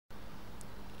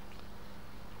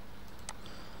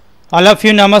All of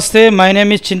you namaste. My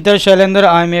name is Chinthala Shailender.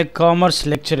 I am a commerce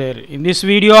lecturer. In this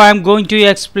video I am going to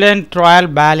explain trial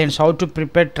balance, how to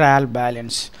prepare trial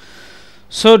balance.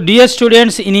 So dear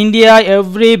students, in India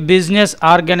every business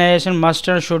organization must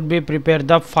and should be prepare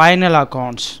the final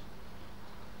accounts.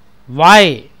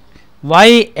 Why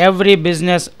every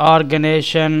business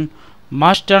organization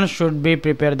must and should be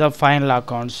prepare the final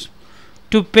accounts?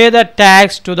 To pay the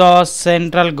tax to the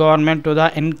central government, to the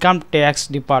income tax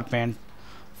department.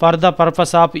 For the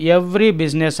purpose of every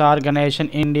business organization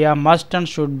in India must and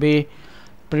should be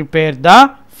prepare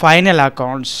the final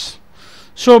accounts.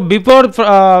 So before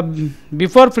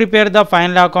prepare the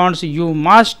final accounts, you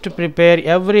must prepare,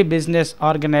 every business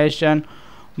organization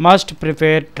must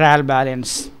prepare trial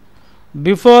balance.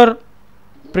 Before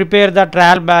prepare the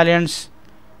trial balance,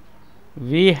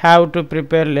 we have to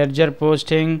prepare ledger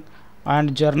posting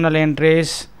and journal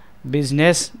entries,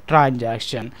 business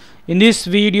transaction. In this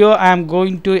video I am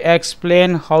going to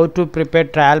explain how to prepare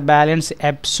trial balance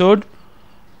episode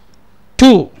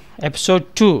 2.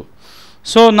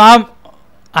 So now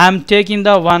I am taking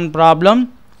the one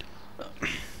problem.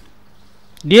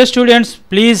 Dear students,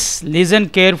 please listen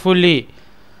carefully.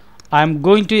 I am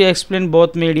going to explain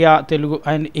both media, Telugu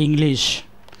and English.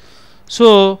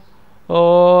 So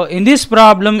in this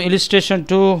problem illustration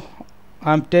 2,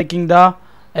 I am taking the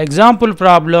example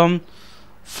problem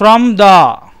from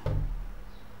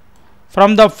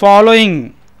the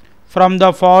following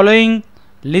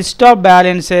list of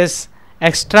balances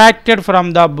extracted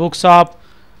from the books of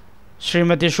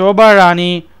Srimati Shobha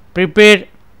Rani prepared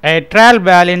a trial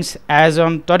balance as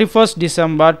on 31st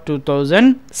December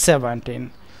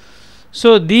 2017.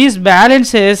 So these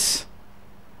balances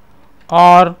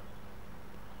are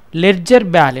ledger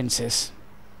balances.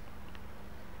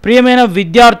 ప్రియమైన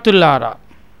విద్యార్థులారా,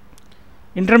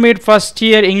 intermediate first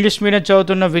year English medium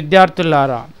చదువుతున్న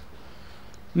విద్యార్థులారా,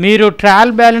 మీరు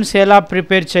trial balance ఎలా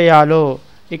prepare చేయాలో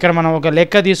ఇక్కడ మనం ఒక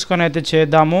లెక్క తీసుకొని అయితే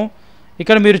చేద్దాము.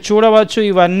 ఇక్కడ మీరు చూడవచ్చు,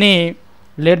 ఇవన్నీ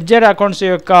లెడ్జర్ అకౌంట్స్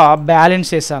యొక్క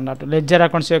బ్యాలెన్సెస్ అన్నట్టు, లెడ్జర్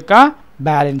అకౌంట్స్ యొక్క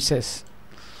బ్యాలెన్సెస్.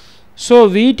 సో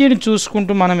వీటిని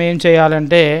చూసుకుంటూ మనం ఏం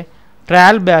చేయాలంటే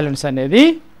ట్రయల్ బ్యాలెన్స్ అనేది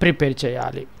ప్రిపేర్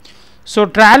చేయాలి. సో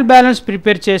ట్రయల్ బ్యాలెన్స్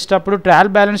ప్రిపేర్ చేసేటప్పుడు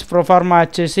ట్రయల్ బ్యాలెన్స్ ప్రొఫార్మా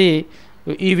వచ్చేసి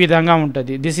ఈ విధంగా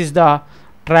ఉంటుంది. This is the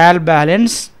trial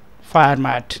balance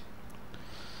format.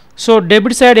 So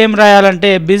debit side ఏం రాయాలంటే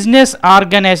బిజినెస్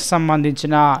ఆర్గనైజేషన్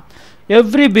సంబంధించిన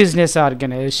every business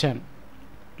organisation,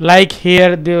 like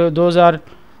here those are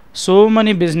so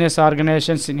many business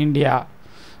organisations in India.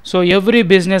 So every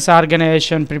business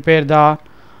organisation prepare the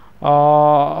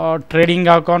trading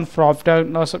account, profit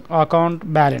account,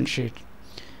 balance sheet.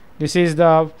 This is the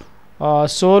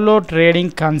solo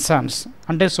trading concerns,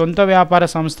 అంటే సొంత వ్యాపార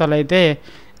సంస్థలు అయితే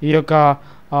ఈ యొక్క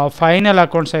final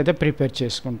accounts అయితే prepare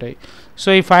చేసుకుంటాయి. So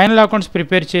ఈ ఫైనల్ అకౌంట్స్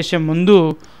ప్రిపేర్ చేసే ముందు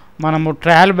మనము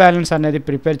ట్రయల్ బ్యాలెన్స్ అనేది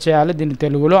ప్రిపేర్ చేయాలి. దీన్ని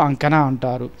తెలుగులో అంకణ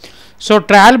అంటారు. సో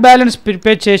ట్రయల్ బ్యాలెన్స్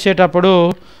ప్రిపేర్ చేసేటప్పుడు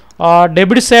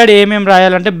డెబిట్ సైడ్ ఏమేమి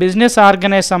రాయాలంటే బిజినెస్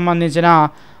ఆర్గనైజ్ సంబంధించిన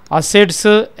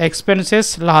అసెట్స్,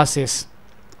 ఎక్స్పెన్సెస్, లాసెస్,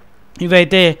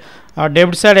 ఇవైతే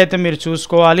డెబిట్ సైడ్ అయితే మీరు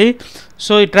చూసుకోవాలి.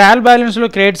 సో ఈ ట్రయల్ బ్యాలెన్స్లో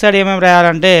క్రెడిట్ సైడ్ ఏమేమి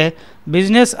రాయాలంటే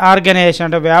బిజినెస్ ఆర్గనైజేషన్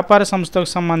అంటే వ్యాపార సంస్థకు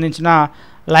సంబంధించిన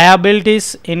లయబిలిటీస్,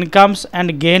 ఇన్కమ్స్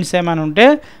అండ్ గెయిన్స్ ఏమైనా ఉంటే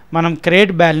మనం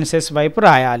క్రెడిట్ బ్యాలెన్సెస్ వైపు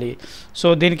రాయాలి. సో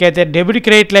దీనికైతే డెబిట్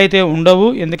క్రెడిట్లు అయితే ఉండవు,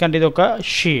 ఎందుకంటే ఇది ఒక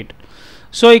షీట్.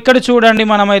 సో ఇక్కడ చూడండి,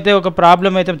 మనమైతే ఒక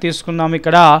ప్రాబ్లం అయితే తీసుకుందాం.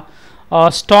 ఇక్కడ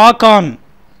స్టాక్ ఆన్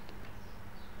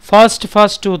ఫస్ట్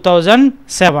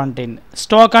 2017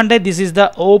 స్టాక్ అంటే this is the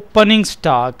opening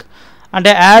stock,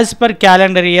 అంటే as per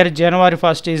calendar year January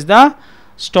 1st is the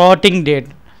starting date.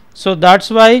 So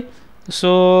that's why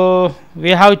so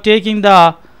we have taking the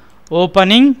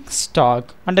opening stock,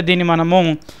 అంటే దీన్ని మనము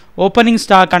ఓపెనింగ్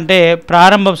స్టాక్ అంటే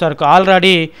ప్రారంభ సరుకు.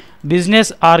 Already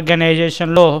business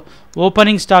ఆర్గనైజేషన్లో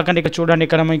opening stock అంటే ఇక్కడ చూడండి,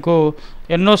 ఇక్కడ మీకు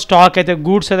ఎన్నో స్టాక్ అయితే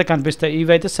గూడ్స్ అయితే కనిపిస్తాయి,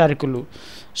 ఇవైతే సరుకులు.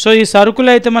 సో ఈ సరుకులు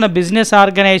అయితే మన బిజినెస్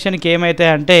ఆర్గనైజేషన్కి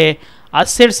ఏమవుతాయి అంటే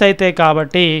అసెట్స్ అవుతాయి.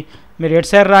 కాబట్టి మీరు ఎటు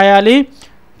సైడ్ రాయాలి,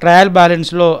 ట్రయల్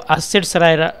బ్యాలెన్స్లో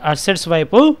అసెట్స్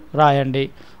వైపు రాయండి.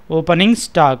 Opening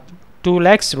stock 2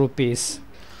 lakhs rupees.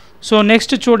 So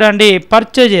next చూడండి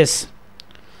పర్చేజెస్.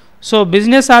 సో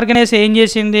బిజినెస్ ఆర్గనైజేషన్ ఏం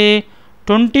చేసింది,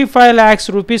 25 lakhs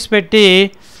rupees పెట్టి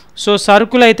సో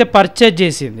సరుకులు అయితే పర్చేజ్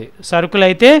చేసింది.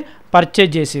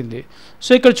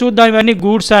 సో ఇక్కడ చూద్దాం, ఇవన్నీ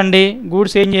గూడ్స్ అండి.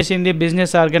 గూడ్స్ ఏం చేసింది,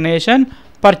 బిజినెస్ ఆర్గనైజేషన్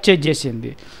పర్చేజ్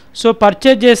చేసింది. సో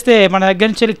పర్చేజ్ చేస్తే మన దగ్గర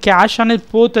నుంచి క్యాష్ అనేది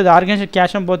పోతుంది, ఆర్గనైజేషన్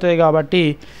క్యాష్ అని పోతుంది. కాబట్టి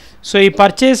సో ఈ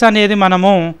పర్చేస్ అనేది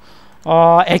మనము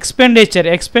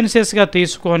ఎక్స్పెన్సెస్గా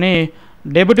తీసుకొని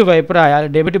డెబిట్ వైపు రాయాలి,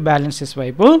 డెబిట్ బ్యాలెన్సెస్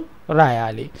వైపు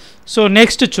రాయాలి. సో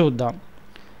నెక్స్ట్ చూద్దాం.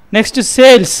 Next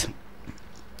sales.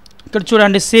 ఇక్కడ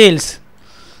చూడండి సేల్స్.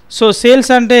 సో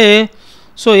సేల్స్ అంటే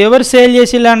సో ఎవరు సేల్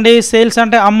చేసిల్లండి? సేల్స్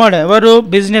అంటే అమ్మడం. ఎవరు?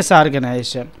 Business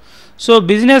organisation. So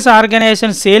business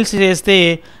organisation sales చేస్తే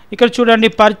ఇక్కడ చూడండి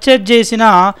పర్చేజ్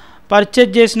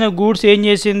చేసిన గూడ్స్ ఏం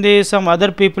చేసింది? సమ్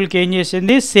అదర్ పీపుల్కి ఏం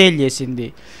చేసింది? సేల్ చేసింది.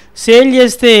 సేల్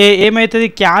చేస్తే ఏమవుతుంది?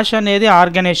 క్యాష్ అనేది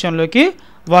ఆర్గనైజేషన్లోకి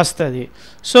వస్తుంది.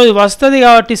 సో ఇది వస్తుంది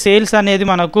కాబట్టి సేల్స్ అనేది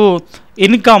మనకు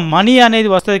ఇన్కమ్, మనీ అనేది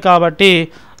వస్తుంది కాబట్టి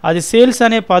అది సేల్స్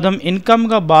అనే పదం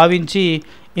ఇన్కమ్గా భావించి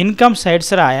ఇన్కమ్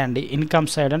సైడ్స్ రాయండి. ఇన్కమ్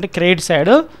సైడ్ అంటే క్రెడిట్ సైడ్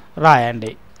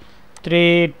రాయండి.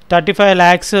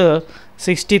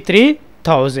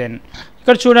 35,63,000.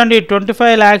 ఇక్కడ చూడండి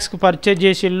 25 lakhsకి పర్చేజ్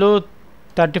చేసిళ్ళు,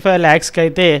 35 lakhsకి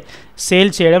అయితే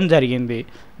సేల్ చేయడం జరిగింది.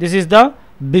 This is the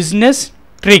business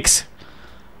tricks.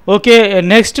 Okay,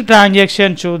 next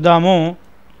transaction చూద్దాము.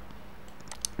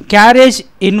 క్యారేజ్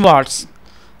ఇన్వార్డ్స్.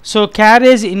 సో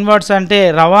క్యారేజ్ ఇన్వార్డ్స్ అంటే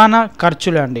రవాణా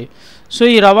ఖర్చులు అండి. సో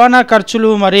ఈ రవాణా ఖర్చులు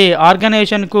మరి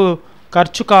ఆర్గనైజేషన్కు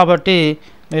ఖర్చు కాబట్టి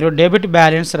మీరు డెబిట్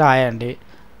బ్యాలెన్స్ రాయండి.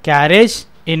 క్యారేజ్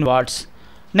ఇన్వార్డ్స్.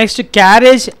 Next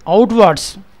carriage అవుట్వార్డ్స్.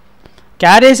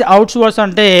 క్యారేజ్ అవుట్వార్డ్స్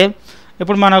అంటే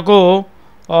ఇప్పుడు మనకు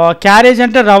క్యారేజ్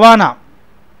అంటే రవాణా.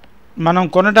 మనం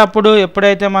కొనేటప్పుడు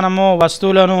ఎప్పుడైతే మనము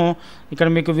వస్తువులను ఇక్కడ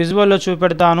మీకు విజువల్లో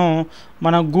చూపెడతాను,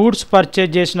 మనం గూడ్స్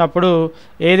పర్చేజ్ చేసినప్పుడు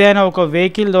ఏదైనా ఒక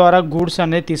వెహికల్ ద్వారా గూడ్స్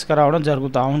అనేది తీసుకురావడం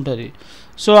జరుగుతూ ఉంటుంది.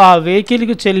 సో ఆ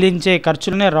వెహికల్కి చెల్లించే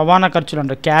ఖర్చులనే రవాణా ఖర్చులు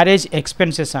అంటారు, క్యారేజ్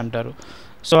ఎక్స్పెన్సెస్ అంటారు.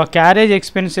 సో ఆ carriage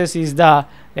expenses is the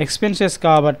expenses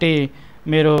కాబట్టి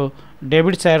మీరు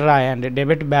డెబిట్ సైడ్ రాయండి,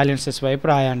 డెబిట్ బ్యాలెన్సెస్ వైపు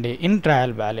రాయండి ఇన్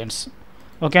ట్రయల్ బ్యాలెన్స్.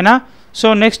 ఓకేనా? సో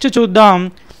నెక్స్ట్ చూద్దాం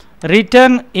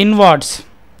రిటర్న్ ఇన్వార్డ్స్.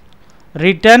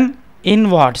 రిటర్న్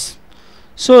ఇన్వార్డ్స్.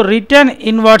 సో రిటర్న్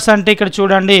ఇన్వార్డ్స్ అంటే ఇక్కడ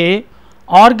చూడండి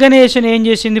ఆర్గనైజేషన్ ఏం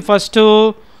చేసింది? ఫస్ట్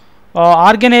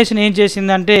ఆర్గనైజేషన్ ఏం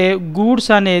చేసిందంటే గూడ్స్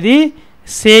అనేది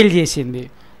సేల్ చేసింది.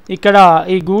 ఇక్కడ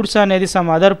ఈ గూడ్స్ అనేది సమ్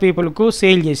అదర్ పీపుల్కు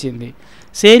సేల్ చేసింది.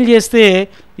 సేల్ చేస్తే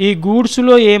ఈ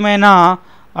గూడ్స్లో ఏమైనా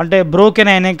అంటే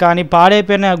బ్రోకెన్ అయినా కానీ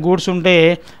పాడైపోయిన గూడ్స్ ఉంటే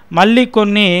మళ్ళీ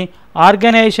కొన్ని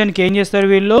ఆర్గనైజేషన్కి ఏం చేస్తారు?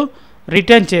 వీళ్ళు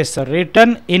రిటర్న్ చేస్తారు.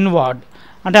 రిటర్న్ ఇన్వార్డ్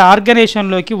అంటే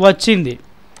ఆర్గనైజేషన్లోకి వచ్చింది.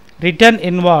 రిటర్న్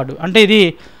ఇన్వార్డ్ అంటే ఇది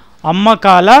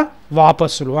అమ్మకాల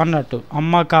వాపసులు అన్నట్టు,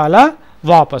 అమ్మకాల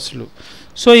వాపసులు.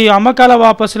 సో ఈ అమ్మకాల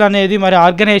వాపసులు అనేది మరి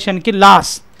ఆర్గనైజేషన్కి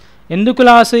లాస్. ఎందుకు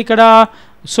లాస్ ఇక్కడ?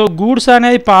 సో గూడ్స్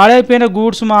అనేది పాడైపోయిన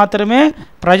గూడ్స్ మాత్రమే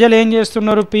ప్రజలు ఏం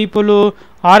చేస్తున్నారు? పీపుల్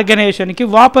ఆర్గనైజేషన్కి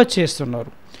వాపస్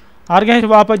చేస్తున్నారు.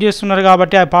 ఆర్గనైజేషన్ వాపస్ చేస్తున్నారు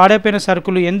కాబట్టి ఆ పాడైపోయిన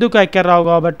సరుకులు ఎందుకు ఎక్కరావు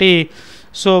కాబట్టి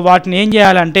సో వాటిని ఏం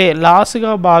చేయాలంటే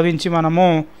లాస్గా భావించి మనము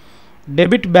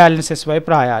డెబిట్ బ్యాలెన్సెస్ వైపు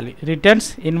రాయాలి. రిటర్న్స్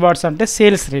ఇన్వార్డ్స్ అంటే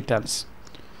సేల్స్ రిటర్న్స్.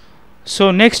 సో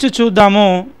నెక్స్ట్ చూద్దాము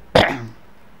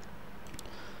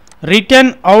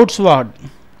return outward.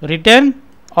 Return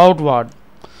outward.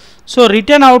 So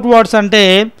return అవుట్వార్డ్స్ అంటే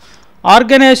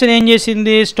ఆర్గనైజేషన్ ఏం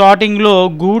చేసింది? స్టార్టింగ్లో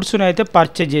గూడ్స్ను అయితే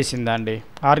పర్చేజ్ చేసిందండి.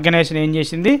 ఆర్గనైజేషన్ ఏం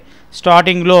చేసింది?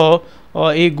 స్టార్టింగ్లో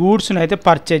ఈ గూడ్స్ను అయితే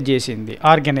పర్చేజ్ చేసింది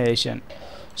ఆర్గనైజేషన్.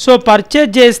 సో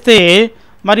పర్చేజ్ చేస్తే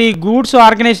మరి గూడ్స్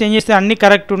ఆర్గనైజేషన్ ఏం చేస్తే అన్నీ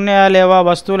కరెక్ట్ ఉన్నాయా లేవా,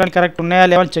 వస్తువులు కరెక్ట్ ఉన్నాయా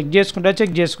లేవా అని చెక్ చేసుకుంటా,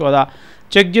 చెక్ చేసుకోదా?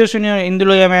 చెక్ చేసుకుని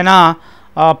ఇందులో ఏమైనా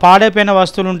పాడైపోయిన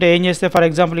వస్తువులు ఉంటే ఏం చేస్తే, ఫర్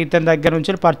ఎగ్జాంపుల్ ఇతని దగ్గర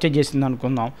నుంచి పర్చేజ్ చేసింది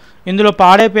అనుకుందాం, ఇందులో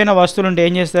పాడైపోయిన వస్తువులు ఉంటే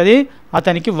ఏం చేస్తుంది?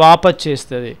 అతనికి వాపస్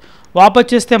చేస్తుంది. వాపస్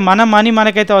చేస్తే మన మనీ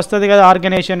మనకైతే వస్తుంది కదా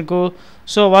ఆర్గనైజేషన్కు.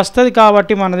 సో వస్తుంది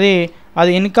కాబట్టి మనది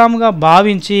అది ఇన్కమ్గా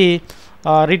భావించి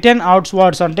రిటర్న్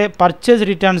అవుట్వార్డ్స్ అంటే పర్చేజ్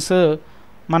రిటర్న్స్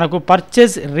మనకు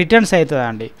పర్చేజ్ రిటర్న్స్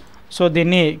అవుతుందండి. సో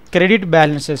దీన్ని క్రెడిట్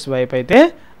బ్యాలెన్సెస్ వైపు అయితే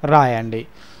రాయండి.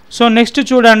 సో నెక్స్ట్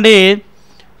చూడండి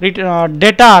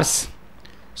డెటార్స్.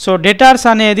 సో డెటార్స్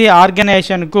అనేది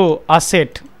ఆర్గనైజేషన్కు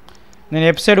అసెట్. నేను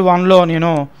ఎపిసోడ్ 1లో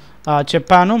నేను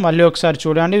చెప్పాను, మళ్ళీ ఒకసారి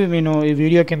చూడండి. నేను ఈ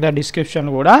వీడియో కింద డిస్క్రిప్షన్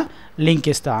కూడా లింక్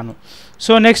ఇస్తాను.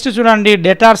 సో నెక్స్ట్ చూడండి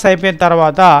డెటార్స్ అయిపోయిన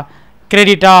తర్వాత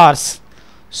క్రెడిటార్స్.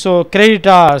 సో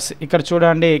క్రెడిటార్స్ ఇక్కడ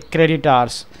చూడండి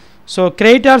క్రెడిటార్స్. సో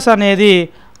క్రెడిటార్స్ అనేది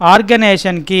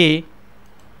ఆర్గనైజేషన్కి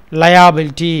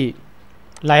లయాబిలిటీ.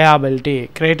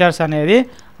 క్రెడిటార్స్ అనేది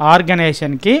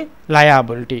ఆర్గనైజేషన్కి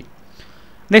లయాబిలిటీ.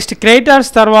 నెక్స్ట్ క్రెడిటార్స్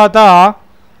తర్వాత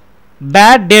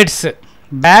బ్యాడ్ డెట్స్.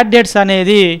 బ్యాడ్ డెట్స్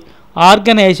అనేది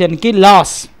ఆర్గనైజేషన్కి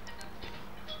లాస్.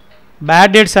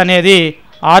 బ్యాడ్ డెట్స్ అనేది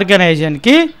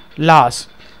ఆర్గనైజేషన్కి లాస్.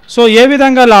 సో ఏ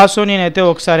విధంగా లాసో నేనైతే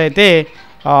ఒకసారి అయితే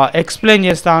ఎక్స్ప్లెయిన్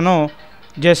చేస్తాను.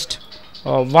 Just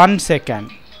 1 second.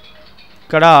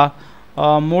 ఇక్కడ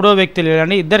మూడో వ్యక్తి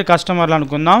లేదండి, ఇద్దరు కస్టమర్లు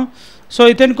అనుకుందాం. సో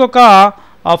ఇతనికి ఒక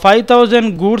 5,000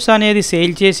 గూడ్స్ అనేది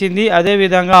సేల్ చేసింది.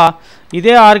 అదేవిధంగా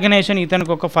ఇదే ఆర్గనైజేషన్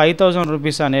ఇతనికి ఒక 5,000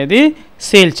 రూపీస్ అనేది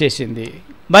సేల్ చేసింది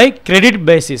బై క్రెడిట్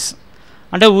బేసిస్.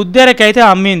 అంటే ఉద్దెరకైతే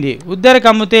అమ్మింది. ఉద్దెరకు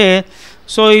అమ్మితే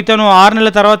సో ఇతను 6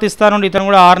 నెలల తర్వాత ఇస్తాను, ఇతను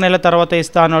కూడా 6 నెలల తర్వాత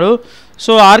ఇస్తాడు.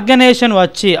 సో ఆర్గనైజేషన్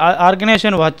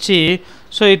వచ్చి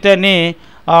సో ఇతన్ని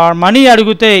మనీ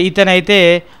అడిగితే ఇతనైతే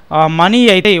మనీ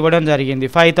అయితే ఇవ్వడం జరిగింది.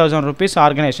 5,000 రూపీస్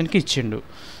ఆర్గనైజేషన్కి ఇచ్చిండు.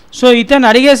 సో ఇతను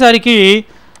అడిగేసరికి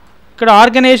ఇక్కడ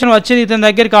ఆర్గనైజేషన్ వచ్చింది, ఇతని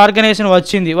దగ్గరికి ఆర్గనైజేషన్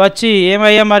వచ్చి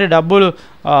ఏమయ్యా మరి డబ్బులు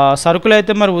సరుకులు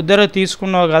అయితే మరి ఉద్దర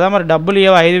తీసుకున్నావు కదా, మరి డబ్బులు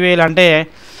ఇవ్వ 5,000 అంటే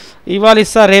ఇవాళ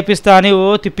ఇస్తా రేపిస్తా అని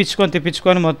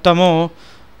తిప్పించుకొని మొత్తము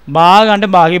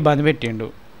బాగా ఇబ్బంది పెట్టిండు.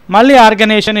 మళ్ళీ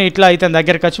ఆర్గనైజేషన్ ఇట్లా ఇతని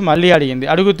దగ్గరికి వచ్చి మళ్ళీ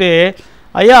అడిగితే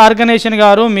అయ్యా ఆర్గనైజేషన్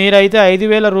గారు మీరైతే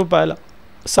 5,000 రూపాయల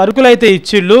సరుకులు అయితే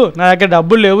ఇచ్చిళ్ళు, నా దగ్గర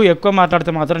డబ్బులు లేవు, ఎక్కువ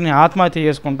మాట్లాడితే మాత్రం నేను ఆత్మహత్య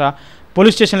చేసుకుంటా,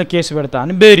 పోలీస్ స్టేషన్లో కేసు పెడతా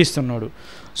అని బెదిరిస్తున్నాడు.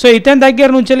 సో ఇతని దగ్గర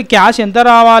నుంచి క్యాష్ ఎంత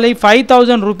రావాలి,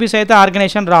 5,000 రూపీస్ అయితే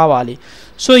ఆర్గనైజేషన్ రావాలి.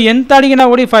 సో ఎంత అడిగినా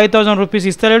కూడా 5,000 రూపీస్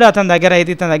ఇస్తలేడు ఇతని దగ్గర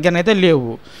అయితే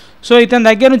లేవు. సో ఇతని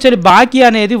దగ్గర నుంచి బాకీ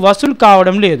అనేది వసూలు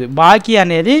కావడం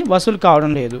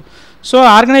లేదు. సో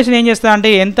ఆర్గనైజేషన్ ఏం చేస్తా అంటే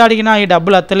ఎంత అడిగినా ఈ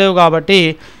డబ్బులు అత్తలేవు కాబట్టి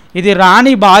ఇది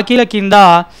రాని బాకీల కింద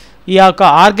ఈ యొక్క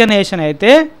ఆర్గనైజేషన్ అయితే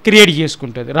క్రియేట్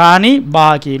చేసుకుంటుంది. రాని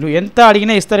బాకీలు ఎంత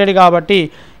అడిగినా ఇస్తలేడు కాబట్టి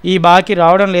ఈ బాకీ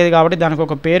రావడం లేదు కాబట్టి దానికి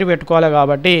ఒక పేరు పెట్టుకోవాలి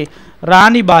కాబట్టి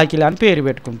రాని బాకీలు అని పేరు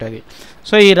పెట్టుకుంటుంది.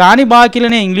 సో ఈ రాని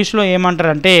బాకీలని ఇంగ్లీష్లో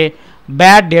ఏమంటారంటే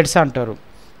బ్యాడ్ డెట్స్ అంటారు.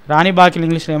 రాని బాకీలు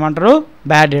ఇంగ్లీష్లో ఏమంటారు,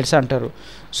 బ్యాడ్ డెట్స్ అంటారు.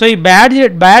 సో ఈ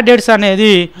బ్యాడ్ డెట్స్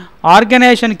అనేది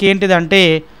ఆర్గనైజేషన్కి ఏంటిదంటే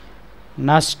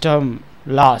నష్టం,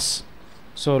 లాస్.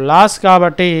 సో లాస్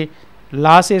కాబట్టి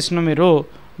లాసెస్ను మీరు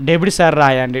డెబిట్ సార్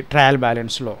రాయండి ట్రయల్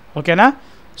బ్యాలెన్స్లో, ఓకేనా.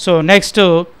 So next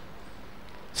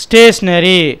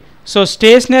stationery. So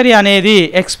stationery అనేది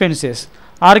ఎక్స్పెన్సెస్.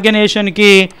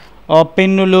 ఆర్గనైజేషన్కి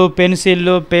పెన్నులు,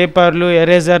 పెన్సిళ్ళు, పేపర్లు,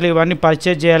 ఎరేజర్లు ఇవన్నీ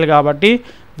పర్చేజ్ చేయాలి కాబట్టి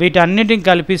వీటన్నిటిని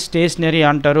కలిపి స్టేషనరీ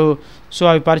అంటారు. సో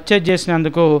అవి పర్చేజ్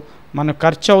చేసినందుకు మనకు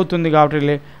ఖర్చు అవుతుంది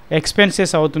కాబట్టి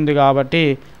ఎక్స్పెన్సెస్ అవుతుంది కాబట్టి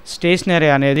స్టేషనరీ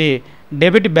అనేది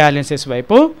డెబిట్ బ్యాలెన్సెస్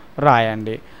వైపు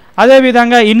రాయండి.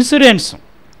 అదేవిధంగా ఇన్సూరెన్స్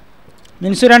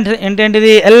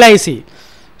ఏంటంటిది, ఎల్ఐసి.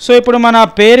 సో ఇప్పుడు మన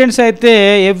పేరెంట్స్ అయితే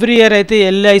ఎవ్రీ ఇయర్ అయితే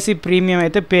ఎల్ఐసి ప్రీమియం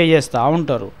అయితే పే చేస్తూ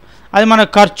ఉంటారు. అది మన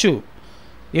ఖర్చు.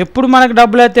 ఎప్పుడు మనకు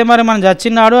డబ్బులు వస్తాయి, మరి మనం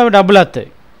చచ్చినాడు అవి డబ్బులు వస్తాయి.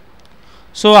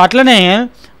 సో అట్లనే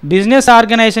బిజినెస్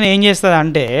ఆర్గనైజేషన్ ఏం చేస్తుంది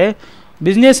అంటే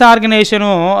బిజినెస్ ఆర్గనైజేషను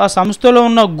ఆ సంస్థలో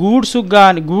ఉన్న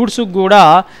గూడ్స్కి కూడా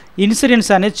ఇన్సూరెన్స్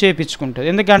అనేది చేయించుకుంటుంది.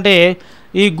 ఎందుకంటే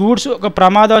ఈ గూడ్స్ ఒక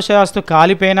ప్రమాదవశాత్తు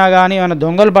కాలిపోయినా కానీ ఏమైనా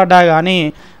దొంగలు పడ్డా కానీ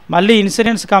మళ్ళీ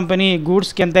ఇన్సూరెన్స్ కంపెనీ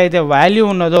గూడ్స్కి ఎంత అయితే వాల్యూ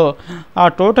ఉన్నదో ఆ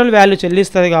టోటల్ వాల్యూ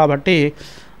చెల్లిస్తుంది కాబట్టి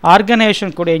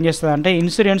ఆర్గనైజేషన్ కూడా ఏం చేస్తుంది అంటే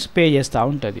ఇన్సూరెన్స్ పే చేస్తూ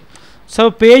ఉంటుంది. సో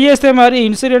పే చేస్తే మరి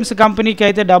ఇన్సూరెన్స్ కంపెనీకి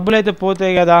అయితే డబ్బులు అయితే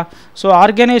పోతాయి కదా. సో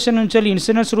ఆర్గనైజేషన్ నుంచి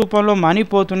ఇన్సూరెన్స్ రూపంలో మనీ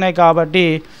పోతున్నాయి కాబట్టి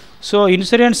సో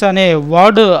ఇన్సూరెన్స్ అనే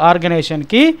వర్డ్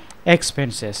ఆర్గనైజేషన్కి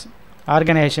ఎక్స్పెన్సెస్.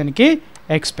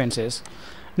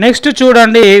 నెక్స్ట్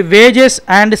చూడండి వేజెస్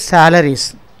అండ్ శాలరీస్.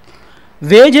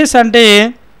 వేజెస్ అంటే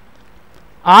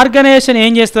ఆర్గనైజేషన్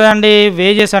ఏం చేస్తుందండి,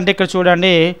 వేజెస్ అంటే ఇక్కడ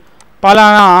చూడండి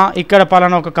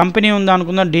పలానా ఒక కంపెనీ ఉంది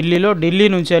అనుకుందాం ఢిల్లీ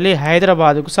నుంచి వెళ్ళి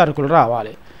హైదరాబాద్కు సరుకులు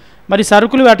రావాలి. మరి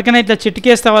సరుకులు వెటకనే ఇట్లా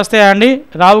చిటికేస్తే వస్తాయా అండి,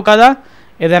 రావు కదా.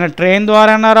 ఏదైనా ట్రైన్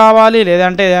ద్వారా రావాలి,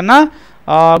 లేదంటే ఏదైనా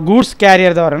గూడ్స్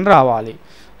క్యారియర్ ద్వారా రావాలి.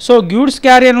 సో గూడ్స్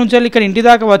క్యారియర్ నుంచి వెళ్ళి ఇక్కడ ఇంటి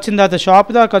దాకా వచ్చిన తర్వాత షాప్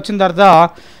దాకా వచ్చిన తర్వాత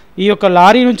ఈ యొక్క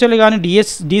లారీ నుంచి వెళ్ళి కానీ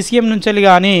డీసీఎం నుంచి వెళ్ళి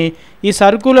కానీ ఈ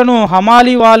సరుకులను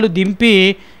హమాలీ వాళ్ళు దింపి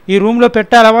ఈ రూమ్లో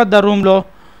పెట్టారా వద్ద రూమ్లో.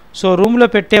 సో రూమ్లో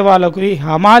పెట్టే వాళ్ళకు ఈ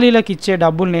హమాలీలకు ఇచ్చే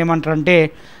డబ్బులను ఏమంటారంటే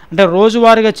అంటే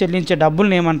రోజువారీగా చెల్లించే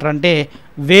డబ్బులను ఏమంటారంటే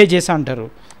వేజెస్ అంటారు.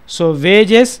 సో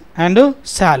వేజెస్ అండ్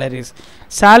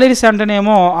శాలరీస్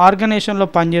అంటేనేమో ఆర్గనైజేషన్లో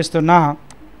పనిచేస్తున్న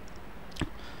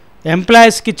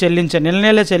ఎంప్లాయీస్కి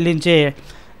నెల చెల్లించే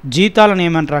జీతాలను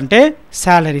ఏమంటారంటే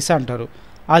శాలరీస్ అంటారు.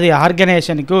 అది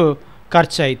ఆర్గనైజేషన్కు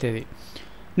ఖర్చు అవుతుంది.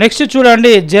 నెక్స్ట్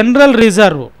చూడండి జనరల్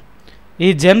రిజర్వ్. ఈ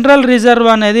జనరల్ రిజర్వ్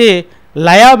అనేది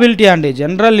లయాబిలిటీ అండి.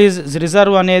 జనరల్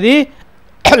రిజర్వ్ అనేది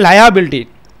లయాబిలిటీ.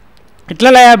 ఇట్లా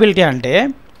లయాబిలిటీ అంటే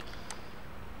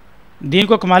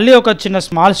దీనికి మళ్ళీ ఒక చిన్న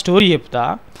స్మాల్ స్టోరీ చెప్తా.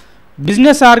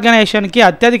 బిజినెస్ ఆర్గనైజేషన్కి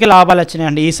అత్యధిక లాభాలు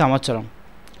వచ్చినాయండి ఈ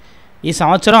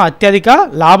సంవత్సరం అత్యధిక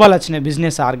లాభాలు వచ్చినాయి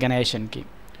బిజినెస్ ఆర్గనైజేషన్కి.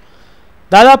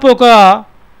 దాదాపు ఒక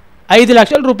 5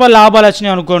 లక్షల రూపాయలు లాభాలు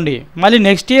వచ్చినాయి అనుకోండి. మళ్ళీ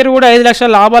నెక్స్ట్ ఇయర్ కూడా 5 లక్షల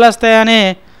లాభాలు వస్తాయని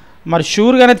మరి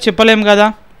షూర్గానే చెప్పలేము కదా.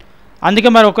 అందుకే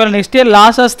మరి ఒకవేళ నెక్స్ట్ ఇయర్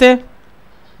లాస్ వస్తే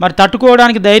మరి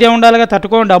తట్టుకోవడానికి ధైర్యం ఉండాలి కదా,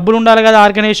 తట్టుకోవడానికి డబ్బులు ఉండాలి కదా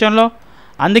ఆర్గనైజేషన్లో.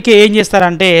 అందుకే ఏం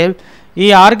చేస్తారంటే ఈ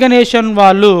ఆర్గనైజేషన్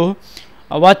వాళ్ళు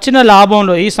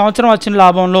ఈ సంవత్సరం వచ్చిన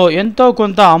లాభంలో ఎంతో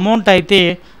కొంత అమౌంట్ అయితే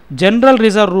జనరల్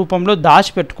రిజర్వ్ రూపంలో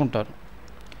దాచిపెట్టుకుంటారు.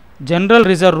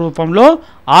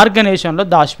 ఆర్గనైజేషన్లో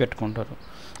దాచిపెట్టుకుంటారు.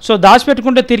 సో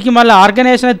దాచిపెట్టుకుంటే తిరిగి మళ్ళీ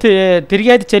ఆర్గనైజేషన్ తిరిగి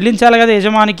అయితే చెల్లించాలి కదా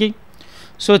యజమానికి.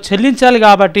 సో చెల్లించాలి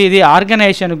కాబట్టి ఇది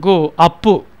ఆర్గనైజేషన్కు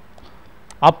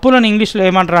అప్పులను ఇంగ్లీష్లో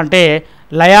ఏమంటారు అంటే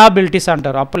లయాబిలిటీస్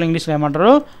అంటారు. అప్పులు ఇంగ్లీష్లో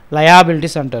ఏమంటారు?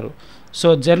 లయాబిలిటీస్ అంటారు. సో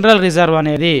జనరల్ రిజర్వ్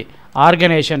అనేది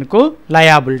ఆర్గనైజేషన్కు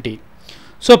లయాబిలిటీ.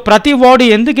 సో ప్రతి వర్డ్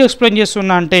ఎందుకు ఎక్స్ప్లెయిన్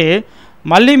చేస్తున్నా అంటే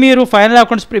మళ్ళీ మీరు ఫైనల్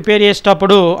అకౌంట్స్ ప్రిపేర్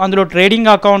చేసేటప్పుడు అందులో trading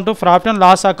account, profit and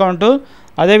loss account,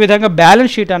 అదేవిధంగా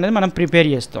బ్యాలెన్స్ షీట్ అనేది మనం ప్రిపేర్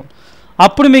చేస్తాం.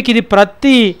 అప్పుడు మీకు ఇది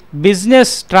ప్రతి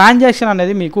బిజినెస్ ట్రాన్సాక్షన్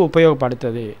అనేది మీకు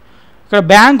ఉపయోగపడుతుంది. ఇక్కడ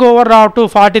బ్యాంక్ ఓవర్ డ్రాఫ్ట్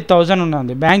 40,000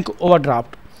 ఉన్నది. బ్యాంక్ ఓవర్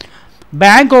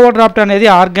డ్రాఫ్ట్ అనేది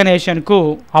ఆర్గనైజేషన్కు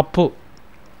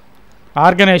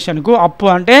అప్పు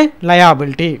అంటే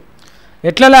లయాబిలిటీ.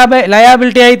 ఎట్లా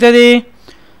లయాబిలిటీ అవుతుంది?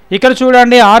 ఇక్కడ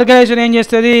చూడండి, ఆర్గనైజేషన్ ఏం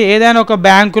చేస్తుంది? ఏదైనా ఒక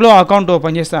బ్యాంకులో అకౌంట్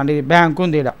ఓపెన్ చేస్తుంది. ఇది బ్యాంకు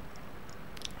ఉంది. ఇక్కడ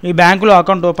ఈ బ్యాంకులో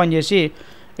అకౌంట్ ఓపెన్ చేసి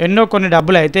కొన్ని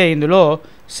డబ్బులు అయితే ఇందులో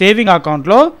సేవింగ్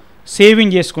అకౌంట్లో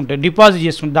సేవింగ్ చేసుకుంటుంది, డిపాజిట్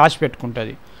చేసుకుంటుంది,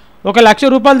 దాచిపెట్టుకుంటుంది. 1,00,000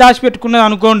 రూపాయలు దాచిపెట్టుకున్నది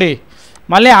అనుకోండి,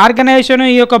 మళ్ళీ ఆర్గనైజేషన్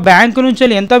ఈ యొక్క బ్యాంకు నుంచి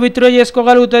ఎంత విత్డ్రా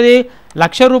చేసుకోగలుగుతుంది?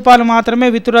 1,00,000 రూపాయలు మాత్రమే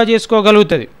విత్డ్రా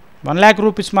చేసుకోగలుగుతుంది. 1,00,000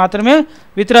 రూపీస్ మాత్రమే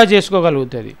withdraw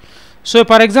చేసుకోగలుగుతుంది. So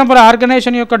for example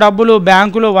organisation యొక్క డబ్బులు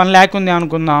బ్యాంకులో 1,00,000 ఉంది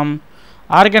అనుకుందాం.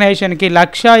 ఆర్గనైజేషన్కి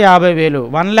 1,50,000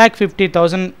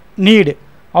 1,50,000 నీడ్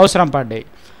అవసరం పడ్డాయి.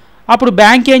 అప్పుడు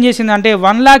బ్యాంక్ ఏం చేసిందంటే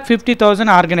 1,50,000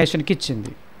 ఆర్గనైజేషన్కి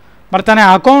ఇచ్చింది. మరి తన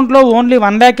అకౌంట్లో ఓన్లీ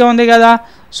 1,00,000 ఉంది కదా.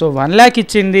 సో 1,00,000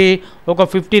 ఇచ్చింది, ఒక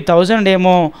 50,000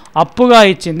 ఏమో అప్పుగా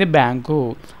ఇచ్చింది బ్యాంకు.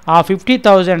 ఆ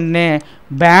 50,000నే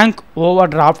బ్యాంక్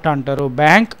ఓవర్ డ్రాఫ్ట్ అంటారు.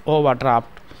 Bank over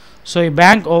draft. సో ఈ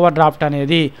బ్యాంక్ ఓవర్ డ్రాఫ్ట్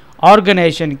అనేది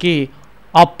ఆర్గనైజేషన్కి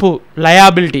అప్పు,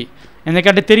 లయాబిలిటీ.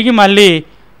 ఎందుకంటే తిరిగి మళ్ళీ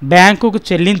బ్యాంకుకు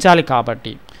చెల్లించాలి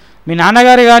కాబట్టి. మీ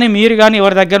నాన్నగారు కానీ మీరు కానీ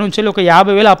ఎవరి దగ్గర నుంచి ఒక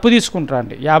 50,000 అప్పు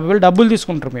తీసుకుంటారండి. 50,000 డబ్బులు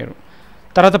తీసుకుంటారు మీరు.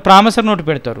 తర్వాత ప్రామిసరీ నోటు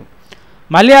పెడతారు.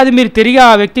 మళ్ళీ అది మీరు తిరిగి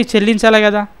ఆ వ్యక్తి చెల్లించాలి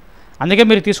కదా. అందుకే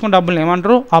మీరు తీసుకున్న డబ్బులు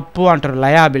ఏమంటారు? అప్పు అంటారు,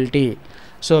 లయాబిలిటీ.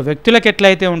 సో వ్యక్తులకు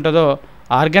ఎట్లయితే ఉంటుందో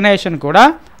ఆర్గనైజేషన్ కూడా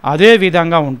అదే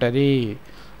విధంగా ఉంటుంది.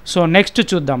 సో నెక్స్ట్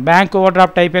చూద్దాం. బ్యాంక్ ఓవర్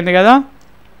డ్రాఫ్ట్ అయిపోయింది కదా.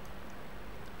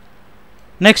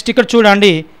 నెక్స్ట్ ఇక్కడ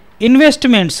చూడండి,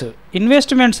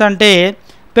 ఇన్వెస్ట్మెంట్స్ అంటే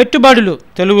పెట్టుబడులు.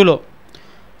 తెలుగులో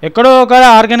ఎక్కడో ఒక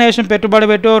ఆర్గనైజేషన్ పెట్టుబడి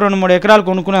పెట్టి 2-3 ఎకరాలు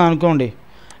కొనుక్కున్నది అనుకోండి.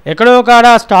 ఎక్కడో ఒక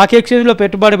స్టాక్ ఎక్స్చేంజ్లో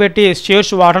పెట్టుబడి పెట్టి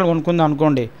షేర్స్ వాటాలు కొనుక్కుంది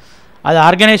అనుకోండి. అది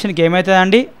ఆర్గనైజేషన్కి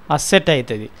ఏమవుతుందండి? అసెట్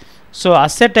అవుతుంది. సో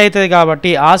అసెట్ అవుతుంది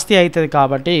కాబట్టి, ఆస్తి అవుతుంది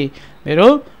కాబట్టి మీరు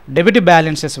డెబిట్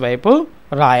బ్యాలెన్సెస్ వైపు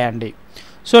రాయండి.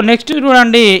 సో నెక్స్ట్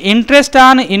చూడండి, ఇంట్రెస్ట్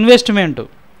ఆన్ ఇన్వెస్ట్మెంట్.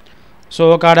 సో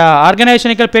ఒక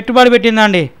ఆర్గనైజేషన్ ఇక్కడ పెట్టుబడి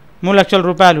పెట్టిందండి 3,00,000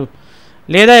 రూపాయలు,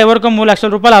 లేదా ఎవరికో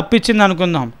 3,00,000 రూపాయలు అప్పు ఇచ్చింది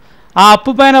అనుకుందాం. ఆ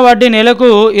అప్పు పైన వడ్డీ నెలకు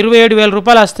 27,000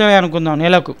 రూపాయలు వస్తాయి అనుకుందాం.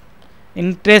 నెలకు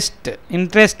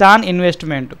ఇంట్రెస్ట్ ఆన్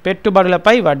ఇన్వెస్ట్మెంట్,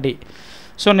 పెట్టుబడులపై వడ్డీ.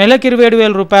 సో నెలకు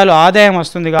 27,000 రూపాయలు ఆదాయం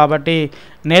వస్తుంది కాబట్టి,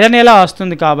 నెల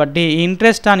వస్తుంది కాబట్టి ఈ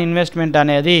ఇంట్రెస్ట్ ఆన్ ఇన్వెస్ట్మెంట్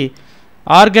అనేది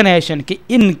ఆర్గనైజేషన్కి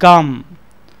ఇన్కమ్.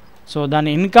 సో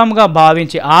దాన్ని ఇన్కమ్గా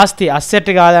భావించి, ఆస్తి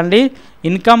అసెట్ కాదండి,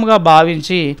 ఇన్కమ్గా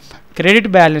భావించి క్రెడిట్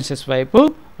బ్యాలెన్సెస్ వైపు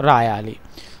రాయాలి.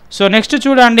 సో నెక్స్ట్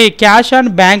చూడండి, cash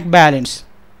and bank balance.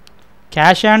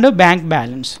 Cash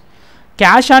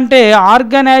అంటే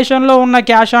ఆర్గనైజేషన్లో ఉన్న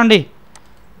క్యాష్ అండి.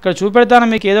 ఇక్కడ చూపెడతాను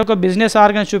మీకు, ఏదో ఒక బిజినెస్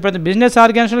ఆర్గనైజేషన్ చూపెడతాను. బిజినెస్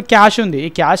ఆర్గనైజేషన్లో క్యాష్ ఉంది. ఈ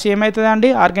క్యాష్ ఏమవుతుంది అండి?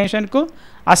 ఆర్గనైజేషన్కు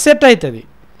అసెట్ అవుతుంది.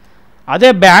 అదే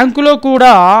బ్యాంకులో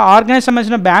కూడా ఆర్గనైజేషన్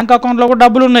సంబంధించిన బ్యాంక్ అకౌంట్లో కూడా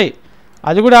డబ్బులు ఉన్నాయి.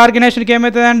 అది కూడా ఆర్గనైజేషన్కి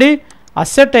ఏమవుతుందండి?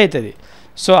 అసెట్ అవుతుంది.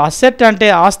 సో అసెట్ అంటే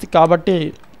ఆస్తి కాబట్టి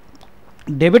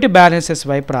డెబిట్ బ్యాలెన్సెస్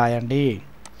వైపు రాయండి.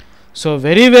 So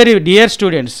very dear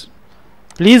students,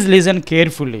 please listen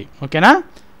carefully, ఓకేనా?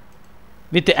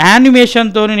 విత్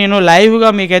యానిమేషన్తో నేను లైవ్గా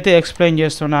మీకైతే ఎక్స్ప్లెయిన్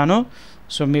చేస్తున్నాను.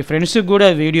 సో మీ ఫ్రెండ్స్కి కూడా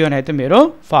వీడియోని అయితే మీరు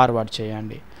ఫార్వర్డ్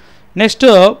చేయండి. నెక్స్ట్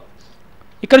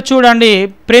ఇక్కడ చూడండి,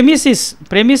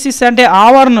 ప్రెమిసిస్ అంటే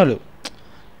ఆవరణలు.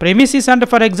 ప్రెమిసిస్ అంటే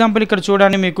ఫర్ ఎగ్జాంపుల్ ఇక్కడ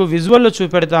చూడండి, మీకు విజువల్లో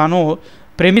చూపెడతాను.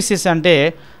 ప్రెమిసిస్ అంటే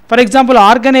ఫర్ ఎగ్జాంపుల్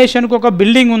ఆర్గనైజేషన్కి ఒక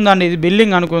బిల్డింగ్ ఉందండి. ఇది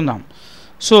బిల్డింగ్ అనుకుందాం.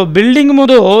 సో బిల్డింగ్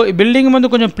ముందు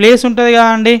కొంచెం ప్లేస్ ఉంటుంది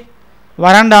కదండి,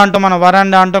 వరండా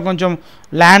అంటాం, కొంచెం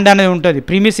ల్యాండ్ అనేది ఉంటుంది.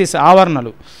 ప్రిమిసిస్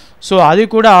ఆవరణలు. సో అది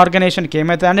కూడా ఆర్గనైజేషన్కి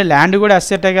ఏమవుతుందండి? ల్యాండ్ కూడా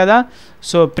అసెట్టే కదా.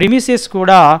 సో ప్రిమిసిస్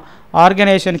కూడా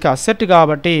ఆర్గనైజేషన్కి అసెట్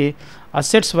కాబట్టి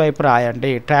అసెట్స్ వైపు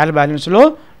రాయండి. ట్రయల్ బ్యాలెన్స్లో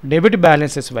డెబిట్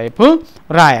బ్యాలెన్సెస్ వైపు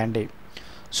రాయండి.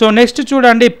 సో నెక్స్ట్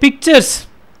చూడండి, పిక్చర్స్.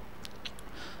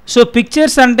 సో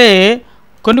పిక్చర్స్ అంటే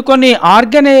కొన్ని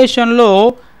ఆర్గనైజేషన్లో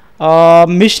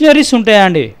మిషనరీస్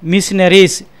ఉంటాయండి.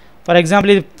 మిషనరీస్ ఫర్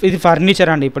ఎగ్జాంపుల్ ఇది ఫర్నిచర్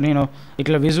అండి. ఇప్పుడు నేను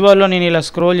ఇట్లా విజువల్లో నేను ఇలా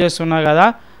స్క్రోల్ చేస్తున్నా కదా.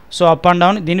 సో అప్ అండ్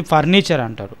డౌన్, దీన్ని ఫర్నిచర్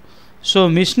అంటారు. సో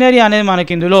మిషనరీ అనేది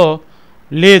మనకి ఇందులో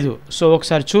లేదు. సో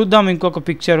ఒకసారి చూద్దాం, ఇంకొక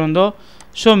పిక్చర్ ఉందో.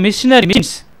 సో మిషనరీ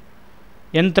మీన్స్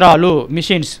యంత్రాలు,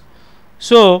 మిషన్స్.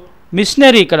 సో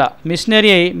మిషనరీ, ఇక్కడ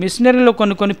మిషనరీలో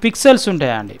కొన్ని పిక్సెల్స్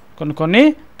ఉంటాయండి. కొన్ని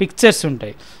పిక్చర్స్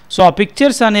ఉంటాయి. సో ఆ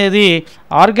పిక్చర్స్ అనేది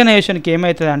ఆర్గనైజేషన్కి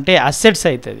ఏమవుతుంది అంటే అసెట్స్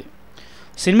అవుతుంది.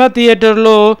 సినిమా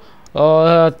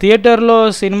థియేటర్లో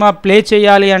సినిమా ప్లే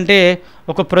చేయాలి అంటే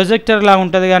ఒక ప్రొజెక్టర్ లాగా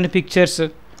ఉంటుంది కానీ పిక్చర్స్,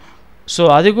 సో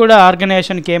అది కూడా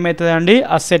ఆర్గనైజేషన్కి ఏమవుతుంది అండి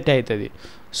అసెట్ అవుతుంది.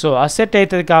 సో అసెట్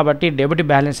అవుతుంది కాబట్టి డెబిట్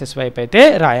బ్యాలెన్సెస్ వైపు అయితే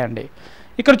రాయండి.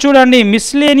 ఇక్కడ చూడండి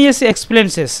మిస్లేనియస్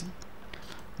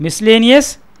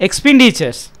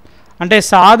ఎక్స్పెండిచర్స్ అంటే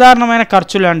సాధారణమైన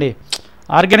ఖర్చులు అండి.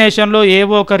 ఆర్గనైజేషన్లో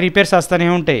ఏవో ఒక రిపేర్స్ వస్తూనే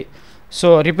ఉంటాయి. సో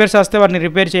రిపేర్స్ వస్తే వాటిని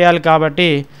రిపేర్ చేయాలి కాబట్టి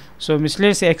సో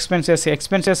మిస్లేనియస్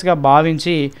ఎక్స్పెన్సెస్గా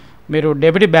భావించి మీరు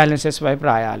డెబిట్ బ్యాలెన్సెస్ వైపు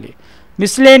రాయాలి.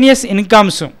 మిస్లేనియస్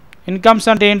ఇన్కమ్స్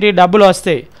అంటే ఏంటి, డబ్బులు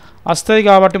వస్తుంది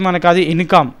కాబట్టి మనకు అది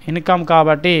ఇన్కమ్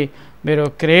కాబట్టి మీరు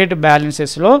క్రెడిట్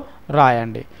బ్యాలెన్సెస్లో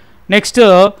రాయండి. Next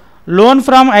loan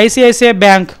from ICICI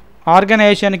bank,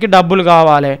 ఆర్గనైజేషన్కి డబ్బులు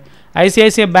కావాలి,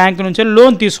 ఐసిఐసిఐ బ్యాంక్ నుంచి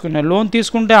లోన్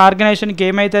తీసుకుంటే ఆర్గనైజేషన్కి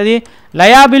ఏమవుతుంది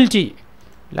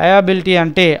లయబిలిటీ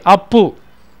అంటే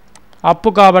అప్పు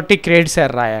కాబట్టి క్రెడిట్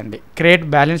సైడ్ రాయండి, క్రెడిట్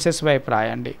బ్యాలెన్సెస్ వైపు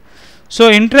రాయండి. సో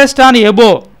ఇంట్రెస్ట్ ఆన్ ఎబో,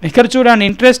 ఇక్కడ చూడండి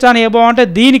ఇంట్రెస్ట్ ఆన్ ఎబో అంటే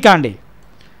దీనికండి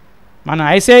మన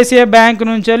ఐసిఐసిఐ బ్యాంక్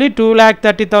నుంచి వెళ్ళి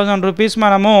 2,30,000 రూపీస్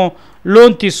మనము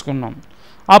లోన్ తీసుకున్నాం,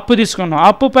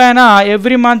 అప్పు పైన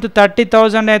ఎవ్రీ మంత్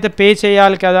 30,000 అయితే పే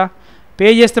చేయాలి కదా, పే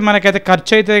చేస్తే మనకైతే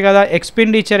ఖర్చు అవుతుంది కదా,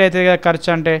 ఎక్స్పెండిచర్ అవుతుంది కదా ఖర్చు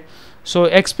అంటే. సో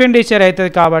ఎక్స్పెండిచర్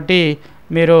అవుతుంది కాబట్టి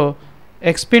మీరు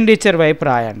ఎక్స్పెండిచర్ వైపు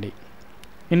రాయండి.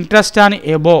 ఇంట్రెస్ట్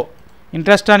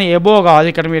ఆన్ ఎబో కాదు,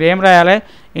 ఇక్కడ మీరు ఏం రాయాలి,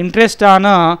 interest on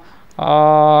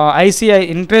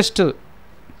interest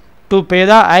to pay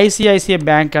the ICICI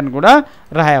bank అని కూడా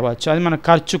రాయవచ్చు, అది మన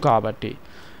ఖర్చు కాబట్టి.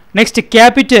 Next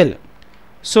capital.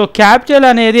 సో క్యాపిటల్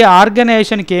అనేది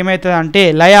ఆర్గనైజేషన్కి ఏమవుతుంది అంటే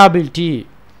లయబిలిటీ.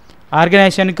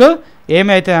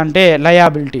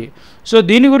 సో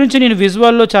దీని గురించి నేను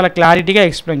విజువల్లో చాలా క్లారిటీగా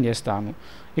ఎక్స్ప్లెయిన్ చేస్తాను.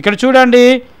 ఇక్కడ చూడండి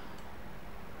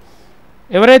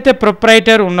ఎవరైతే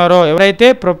ప్రొప్రైటర్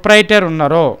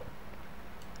ఉన్నారో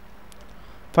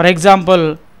ఫర్ ఎగ్జాంపుల్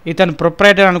ఇతను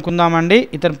ప్రొప్రైటర్ అనుకుందామండి,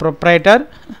 ఇతను ప్రొప్రైటర్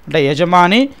అంటే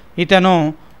యజమాని, ఇతను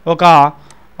ఒక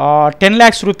 10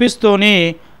 lakhs రూపీస్తోని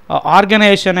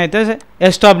ఆర్గనైజేషన్ అయితే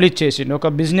ఎస్టాబ్లిష్ చేసిండు, ఒక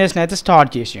బిజినెస్ని అయితే స్టార్ట్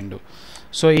చేసిండు.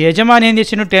 సో యజమాని ఏం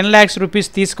చేసిండు 10 lakhs రూపీస్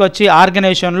తీసుకొచ్చి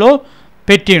ఆర్గనైజేషన్లో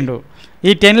పెట్టిండు.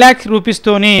 ఈ 10 lakhs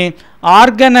రూపీస్తోని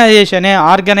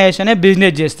ఆర్గనైజేషనే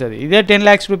బిజినెస్ చేస్తుంది. ఇదే 10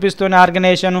 lakhs రూపీస్తోని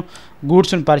ఆర్గనైజేషన్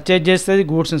గూడ్స్ని పర్చేజ్ చేస్తుంది,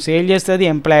 గూడ్స్ని సేల్ చేస్తుంది,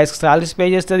 ఎంప్లాయీస్కి సాలరీస్ పే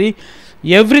చేస్తుంది,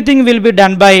 everything will be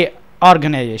done by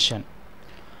organisation.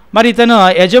 మరి ఇతను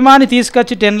యజమాని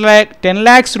తీసుకొచ్చి 10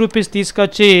 lakhs రూపీస్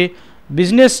తీసుకొచ్చి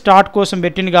బిజినెస్ స్టార్ట్ కోసం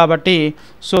పెట్టింది కాబట్టి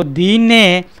సో దీన్నే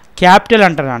క్యాపిటల్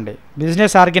అంటారండి.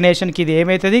 బిజినెస్ ఆర్గనైజేషన్కి ఇది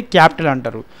ఏమవుతుంది క్యాపిటల్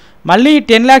అంటారు. మళ్ళీ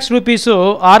 10 lakhs రూపీస్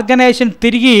ఆర్గనైజేషన్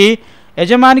తిరిగి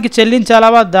యజమానికి చెల్లించాలా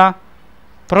వద్దా,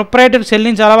 ప్రొప్రైటర్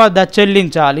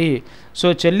చెల్లించాలి. సో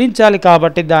చెల్లించాలి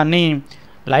కాబట్టి దాన్ని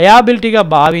లయాబిలిటీగా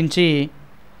భావించి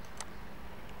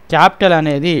క్యాపిటల్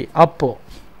అనేది అప్పు,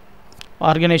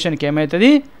 ఆర్గనైజేషన్కి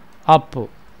ఏమవుతుంది అప్పు.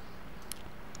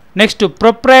 Next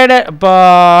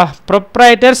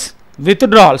ప్రొప్రైటర్స్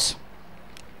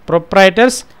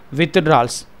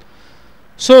withdrawals.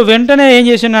 సో వెంటనే ఏం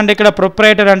చేసిండంటే ఇక్కడ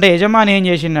ప్రొప్రైటర్ అంటే యజమాని ఏం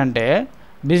చేసిండంటే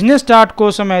బిజినెస్ స్టార్ట్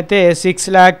కోసం అయితే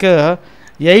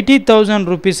 6,80,000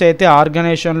 రూపీస్ అయితే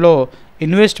ఆర్గనైజేషన్లో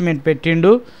ఇన్వెస్ట్మెంట్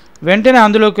పెట్టిండు. వెంటనే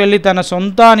అందులోకి వెళ్ళి తన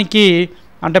సొంతానికి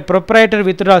అంటే ప్రొప్రైటర్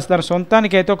విత్డ్రాల్స్ తన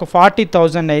సొంతానికి అయితే ఒక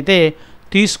 40,000 అయితే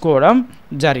తీసుకోవడం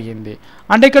జరిగింది.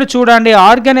 అంటే ఇక్కడ చూడండి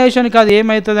ఆర్గనైజేషన్కి అది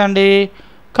ఏమవుతుందండి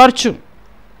ఖర్చు,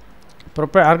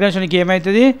 ఆర్గనైజేషన్కి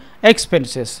ఏమవుతుంది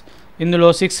ఎక్స్పెన్సెస్. ఇందులో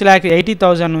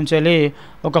 6,80,000 నుంచి వెళ్ళి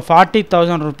ఒక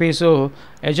 40,000 రూపీస్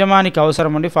యజమానికి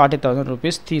అవసరం ఉండి 40,000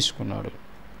 రూపీస్ తీసుకున్నాడు.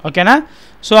 ఓకేనా.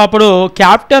 సో అప్పుడు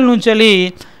క్యాపిటల్ నుంచి వెళ్ళి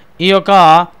ఈ యొక్క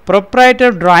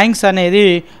ప్రొప్రైటర్ డ్రాయింగ్స్ అనేది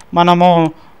మనము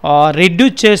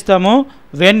రిడ్యూస్ చేస్తాము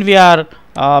when we are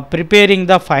preparing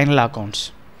the final accounts.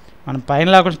 మనం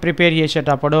ఫైనల్ అకౌంట్స్ ప్రిపేర్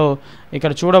చేసేటప్పుడు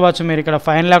ఇక్కడ చూడవచ్చు మీరు, ఇక్కడ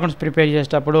ఫైనల్ అకౌంట్స్ ప్రిపేర్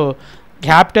చేసేటప్పుడు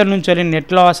క్యాపిటల్ నుంచి వెళ్ళి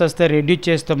నెట్ లాస్ వస్తే రెడ్యూస్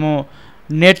చేస్తాము,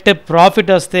 నెట్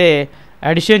ప్రాఫిట్ వస్తే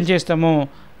అడిషన్ చేస్తాము.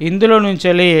 ఇందులో నుంచి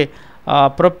వెళ్ళి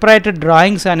ప్రొప్రైటర్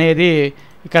డ్రాయింగ్స్ అనేది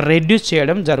ఇక్కడ రెడ్యూస్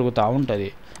చేయడం జరుగుతూ ఉంటుంది.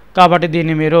 కాబట్టి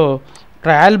దీన్ని మీరు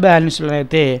ట్రయల్ బ్యాలెన్స్లో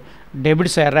అయితే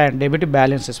డెబిట్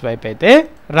బ్యాలెన్సెస్ వైపు అయితే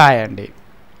రాయండి.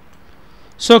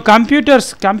 సో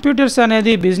కంప్యూటర్స్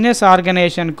అనేది business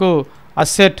ఆర్గనైజేషన్కు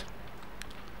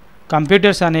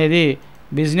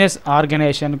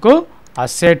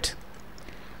asset.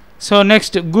 So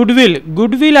next good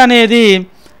will అనేది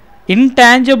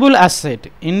ఇంటాంజిబుల్ అసెట్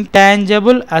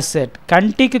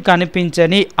కంటికి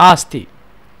కనిపించని ఆస్తి.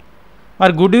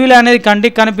 మరి గుడ్ విల్ అనేది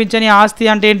కంటికి కనిపించని ఆస్తి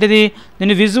అంటే ఏంటిది,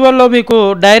 నేను విజువల్లో మీకు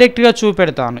డైరెక్ట్గా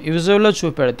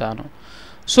చూపెడతాను.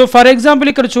 సో ఫర్ ఎగ్జాంపుల్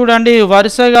ఇక్కడ చూడండి,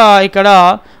 వరుసగా ఇక్కడ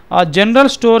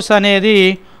జనరల్ స్టోర్స్ అనేది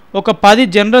ఒక 10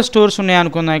 జనరల్ స్టోర్స్ ఉన్నాయి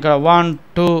అనుకుందాం. ఇక్కడ 1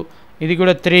 2, ఇది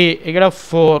కూడా 3, ఇక్కడ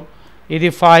 4, ఇది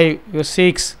 5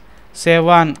 6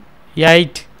 7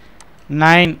 8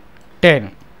 9 10.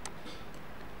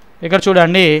 ఇక్కడ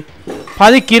చూడండి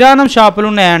 10 కిరాణం షాపులు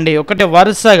ఉన్నాయండి ఒకటే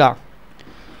వరుసగా.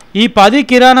 ఈ 10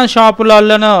 కిరాణా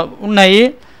షాపులలో ఉన్నాయి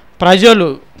ప్రజలు,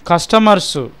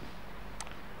 కస్టమర్స్,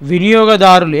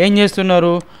 వినియోగదారులు ఏం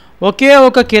చేస్తున్నారు, ఒకే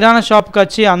ఒక కిరాణా షాప్కి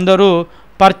వచ్చి అందరూ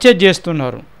పర్చేజ్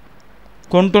చేస్తున్నారు,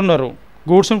 కొంటున్నారు,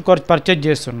 గూడ్స్ని పర్చేజ్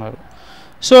చేస్తున్నారు.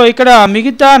 సో ఇక్కడ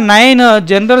మిగతా 9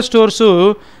 జనరల్ స్టోర్సు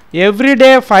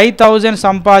ఎవ్రీడే 5,000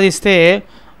 సంపాదిస్తే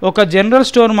ఒక జనరల్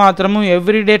స్టోర్ మాత్రము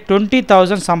ఎవ్రీడే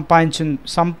 20,000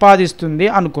 సంపాదిస్తుంది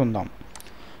అనుకుందాం.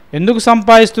 ఎందుకు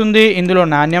సంపాదిస్తుంది? ఇందులో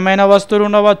నాణ్యమైన వస్తువులు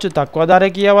ఉండవచ్చు, తక్కువ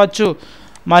ధరకి ఇవ్వచ్చు,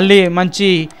 మళ్ళీ మంచి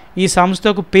ఈ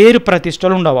సంస్థకు పేరు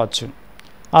ప్రతిష్టలు ఉండవచ్చు.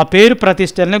 ఆ పేరు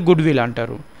ప్రతిష్టలనే గుడ్ విల్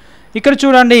అంటారు. ఇక్కడ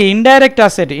చూడండి ఇండైరెక్ట్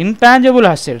అసెట్, ఇంటాంజిబుల్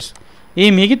అసెట్స్. ఈ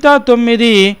మిగతా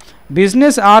 9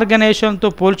 బిజినెస్ ఆర్గనైజేషన్తో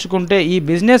పోల్చుకుంటే ఈ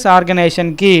బిజినెస్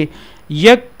ఆర్గనైజేషన్కి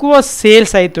ఎక్కువ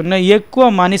సేల్స్ అవుతున్నాయి, ఎక్కువ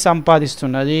మనీ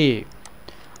సంపాదిస్తున్నది.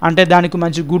 అంటే దానికి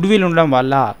మంచి గుడ్ విల్ ఉండడం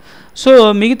వల్ల. సో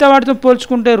మిగతా వాటితో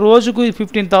పోల్చుకుంటే రోజుకు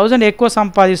 15,000 ఎక్కువ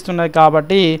సంపాదిస్తున్నది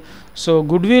కాబట్టి సో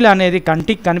గుడ్ విల్ అనేది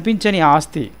కంటికి కనిపించని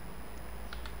ఆస్తి,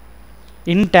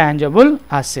 ఇంటాంజిబుల్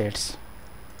అసెట్స్.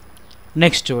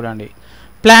 నెక్స్ట్ చూడండి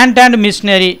plant and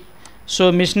machinery. So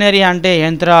machinery అంటే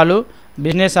యంత్రాలు.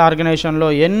 బిజినెస్ ఆర్గనైజేషన్లో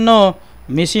ఎన్నో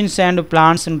మిషన్స్ అండ్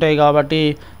ప్లాంట్స్ ఉంటాయి కాబట్టి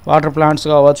వాటర్ ప్లాంట్స్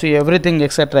కావచ్చు, ఎవ్రీథింగ్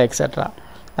ఎక్సెట్రా ఎక్సెట్రా.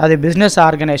 అది బిజినెస్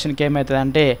ఆర్గనైజేషన్కి ఏమవుతుంది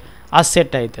అంటే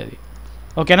అసెట్ అవుతుంది.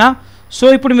 ఓకేనా? సో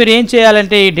ఇప్పుడు మీరు ఏం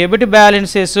చేయాలంటే ఈ debit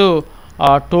balances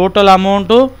total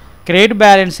amount, credit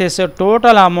balances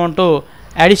total amount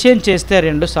addition చేస్తే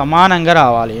 2 సమానంగా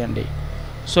రావాలి అండి.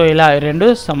 సో ఇలా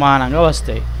 2 సమానంగా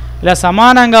వస్తాయి. ఇలా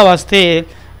సమానంగా వస్తే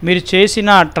మీరు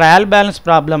చేసిన ట్రయల్ బ్యాలెన్స్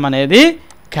ప్రాబ్లం అనేది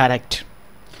కరెక్ట్.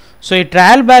 సో ఈ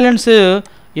ట్రయల్ బ్యాలెన్స్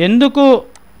ఎందుకు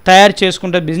తయారు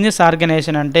చేసుకుంటే బిజినెస్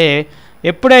ఆర్గనైజేషన్ అంటే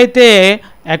ఎప్పుడైతే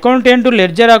అకౌంటెంట్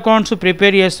లెడ్జర్ అకౌంట్స్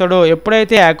ప్రిపేర్ చేస్తాడో,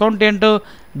 ఎప్పుడైతే accountant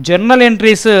journal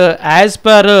entries as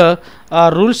per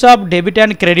rules of debit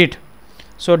and credit,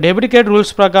 so debit credit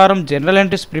rules ప్రకారం జర్నల్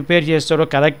ఎంట్రీస్ ప్రిపేర్ చేస్తాడో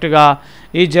కరెక్ట్గా,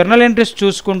 ఈ జర్నల్ ఎంట్రీస్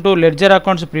చూసుకుంటూ లెడ్జర్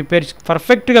అకౌంట్స్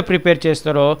పర్ఫెక్ట్గా ప్రిపేర్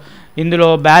చేస్తారో, ఇందులో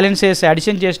బ్యాలెన్సెస్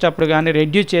అడిషన్ చేసేటప్పుడు కానీ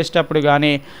రెడ్యూస్ చేసేటప్పుడు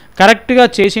కానీ కరెక్ట్గా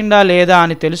చేసిందా లేదా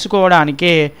అని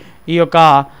తెలుసుకోవడానికే ఈ యొక్క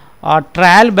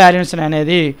ట్రయల్ బ్యాలెన్స్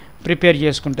అనేది ప్రిపేర్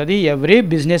చేసుకుంటుంది every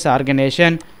business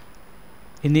organisation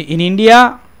in India,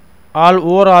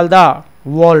 overall the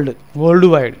world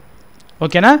wide.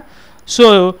 ఓకేనా? సో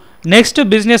నెక్స్ట్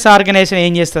బిజినెస్ ఆర్గనైజేషన్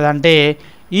ఏం చేస్తుంది అంటే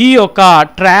ఈ యొక్క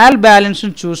ట్రయల్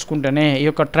బ్యాలెన్స్ను చూసుకుంటూనే ఈ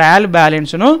ట్రయల్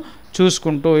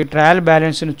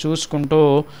బ్యాలెన్స్ను చూసుకుంటూ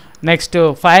నెక్స్ట్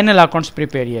ఫైనల్ అకౌంట్స్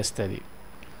ప్రిపేర్ చేస్తుంది.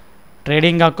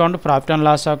 Trading account, profit and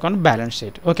loss account, balance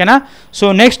sheet. ఓకేనా? సో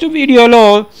నెక్స్ట్ వీడియోలో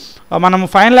మనము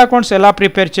ఫైనల్ అకౌంట్స్ ఎలా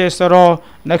ప్రిపేర్ చేస్తారో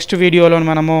నెక్స్ట్ వీడియోలో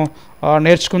మనము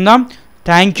నేర్చుకుందాం.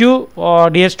 Thank you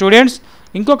dear students.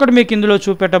 ఇంకొకటి మీకు ఇందులో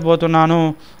చూపెట్టబోతున్నాను.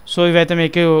 సో ఇవైతే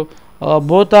మీకు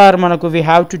both are manaku we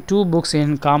have two books in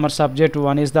commerce subject.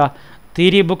 One is the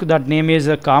theory book, that name is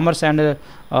commerce, and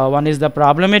one is the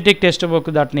problematic textbook,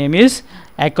 that name is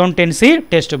accountancy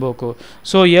textbook.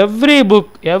 So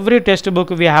every textbook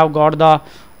we have got the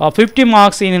 50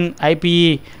 marks in IPE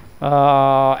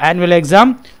annual exam.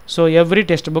 So every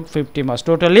textbook 50 marks,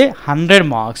 totally 100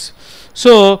 marks.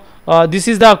 So this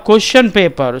is the question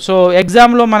paper. So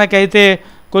exam lo manakaithe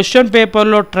question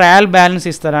పేపర్లో trial balance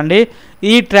ఇస్తారండి.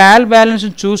 ఈ trial balance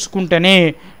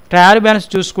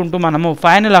చూసుకుంటూ మనము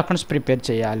final accounts prepare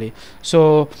చేయాలి. So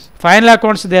final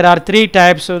accounts there are 3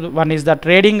 types. One is the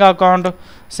trading account,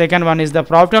 second one is the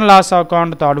profit and loss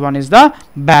account, third one is the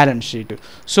balance sheet.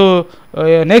 So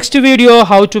next video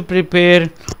how to prepare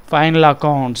final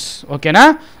accounts. Okay na?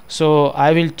 So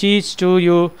I will teach to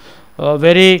you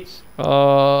very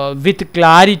with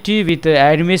clarity, with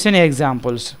admission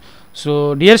examples. So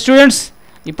dear students,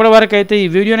 ఇప్పటివరకు అయితే ఈ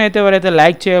వీడియోని అయితే ఎవరైతే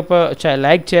like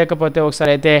చేయకపోతే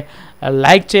ఒకసారి అయితే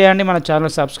like చేయండి. మన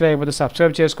ఛానల్ సబ్స్క్రైబ్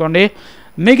చేసుకోండి.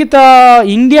 మిగతా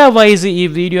ఇండియా వైజ్ ఈ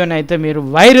వీడియోని అయితే మీరు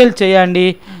వైరల్ చేయండి.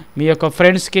 మీ యొక్క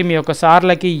ఫ్రెండ్స్కి, మీ యొక్క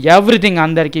సార్లకి, ఎవ్రీథింగ్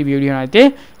అందరికీ వీడియోని అయితే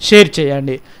షేర్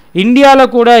చేయండి. ఇండియాలో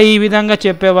కూడా ఈ విధంగా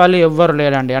చెప్పేవాళ్ళు ఎవ్వరు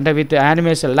లేరండి. అంటే విత్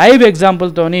యానిమేషన్ లైవ్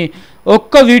ఎగ్జాంపుల్తోని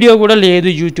ఒక్క వీడియో కూడా లేదు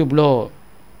యూట్యూబ్లో.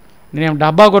 నేను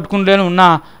డబ్బా కొట్టుకుంటూనే ఉన్న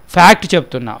ఫ్యాక్ట్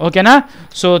చెప్తున్నా. ఓకేనా?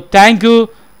 So thank you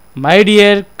my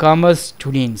dear commerce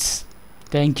students.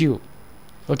 Thank you.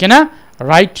 ఓకేనా?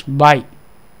 Right, bye.